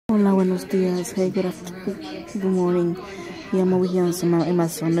Hola, buenos días. Hey, good morning. Yeah, I'm over here in my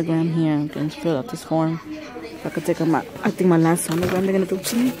sonogram here. I'm going to fill out this form. I could take my, I think my last sonogram they're going to do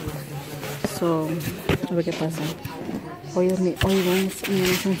to me. So, a ver qué pasa. Hoy vamos a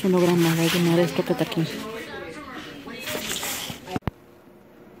hacer un sonograma. Voy a llenar esto que está aquí.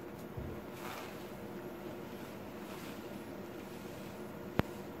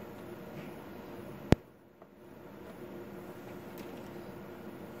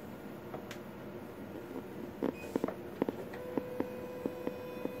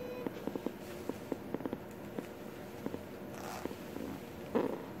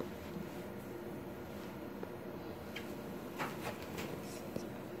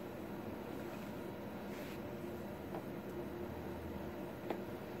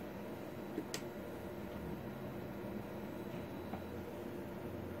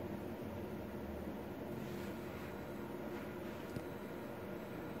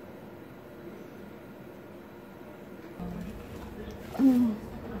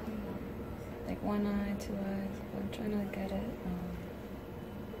 Like 1 eye, 2 eyes. I'm trying to get it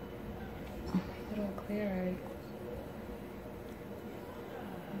a little clearer.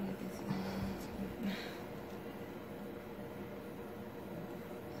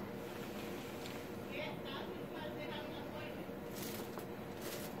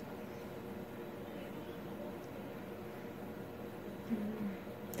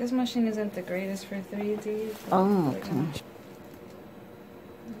 This machine isn't the greatest for 3D. Oh, okay.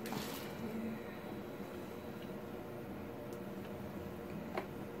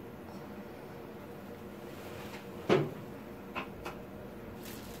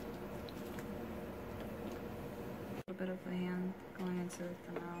 Bit of the hand going into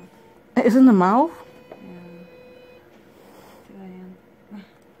the mouth. It's in the mouth? Yeah. See the hand.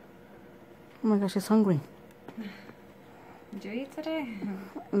 Oh my gosh, she's hungry. Did you eat today?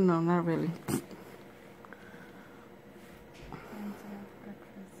 No, not really. Breakfast.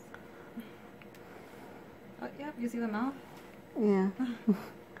 Oh, yeah, you see the mouth? Yeah.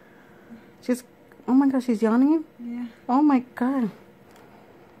 She's, oh my gosh, she's yawning? Yeah. Oh my god.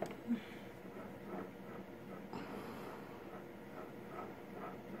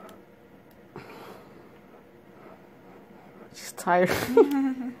 She's tired.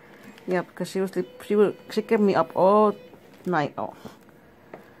 Yeah, because she kept me up all night. Oh.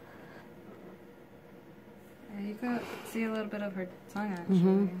 Yeah, you could see a little bit of her tongue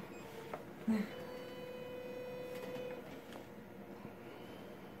actually.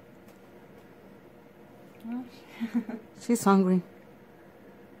 Oh, She's hungry.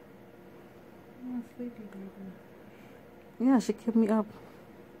 oh, sleepy baby. Yeah, she kept me up.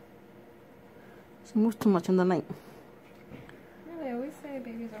 She moves too much in the night. Yeah, they always say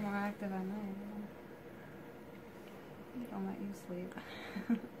babies are more active at night. They don't let you sleep.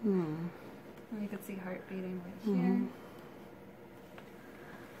 And you could see heart beating right here.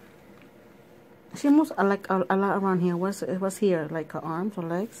 She moves like a lot around here. What's here? Like her arms or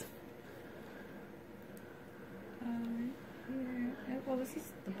legs? Here. Well, this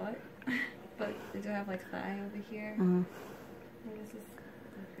is the butt, but they do have like thigh over here. And this is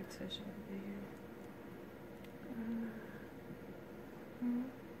like her tush over here.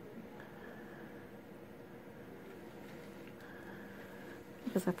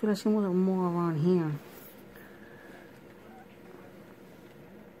 Because I feel like she moves more around here.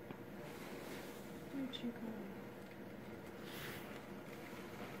 Where'd she go?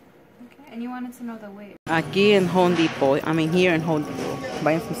 Okay, and you wanted to know the weight. Aquí en Home Depot. I mean here in Home Depot.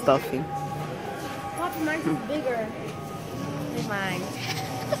 Buying some stuff here. Papa, mine's bigger than mine.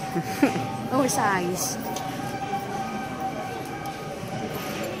 Oversized.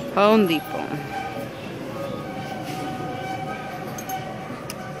 Home Depot.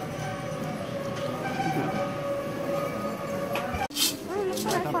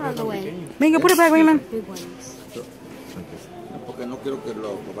 Venga, put it back, Raymond. Big ones. Porque no quiero que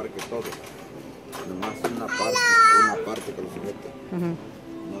lo abarque todo. Nomás una parte que lo sujete. No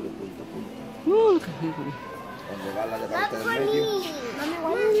de punta a punta. Look at him. Donde va la parte del medio.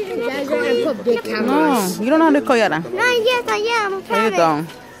 You guys are gonna put big cameras. No, you don't know how to coyara. No, yes, I am. I'm There you trying.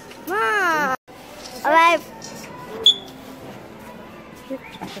 go. Mom. Alright.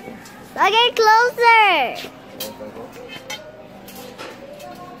 Get closer.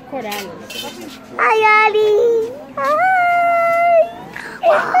 Hi, Addy. Hi.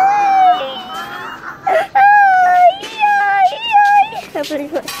 Hi. I'm putting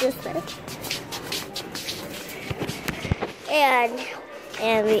my sister.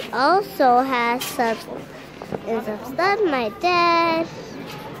 And we also have some stuff. My dad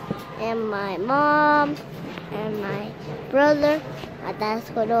and my mom and my brother My dad's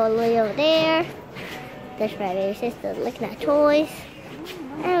going all the way over there. There's my baby sister looking at toys.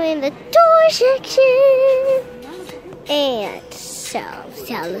 And we're in the toy section. And so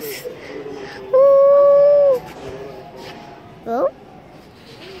let's. Woo! Whoop.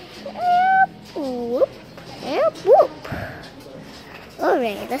 Whoop. Whoop.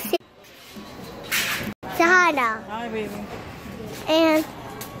 Alright, let's see. Say hi now. Hi, baby. And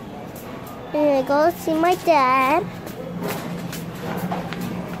we're gonna go see my dad.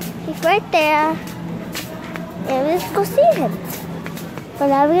 He's right there. And let's go see him. But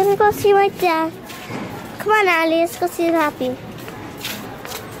now we're gonna go see my dad. Come on, Ali, let's go see Papi.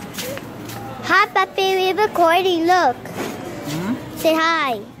 Hi, Papi, we're recording, look. Say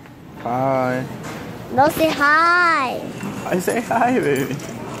hi. Hi. No, say hi. I say hi, baby.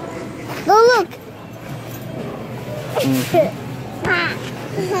 No, look.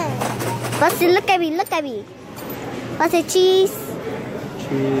 What's it? Look at me. What's it? Cheese?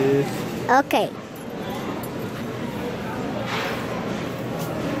 Cheese. Okay.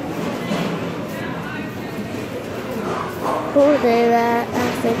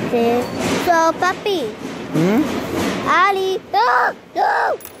 So, Papi. Ali. No.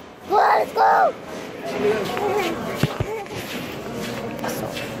 Let's go.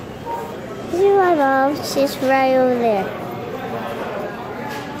 See my mom. She's right over there.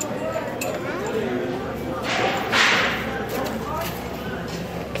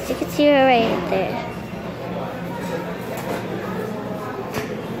 You can see her right there.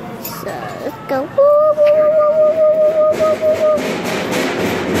 So let's go.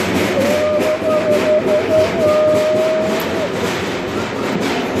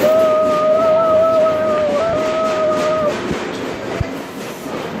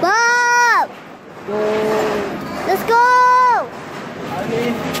 Bob! Let's go!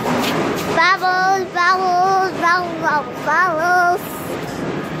 Bubbles.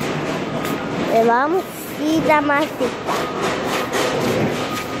 Le vamos a ir a más Cita.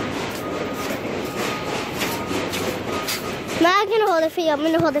 I'm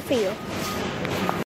gonna hold it for you.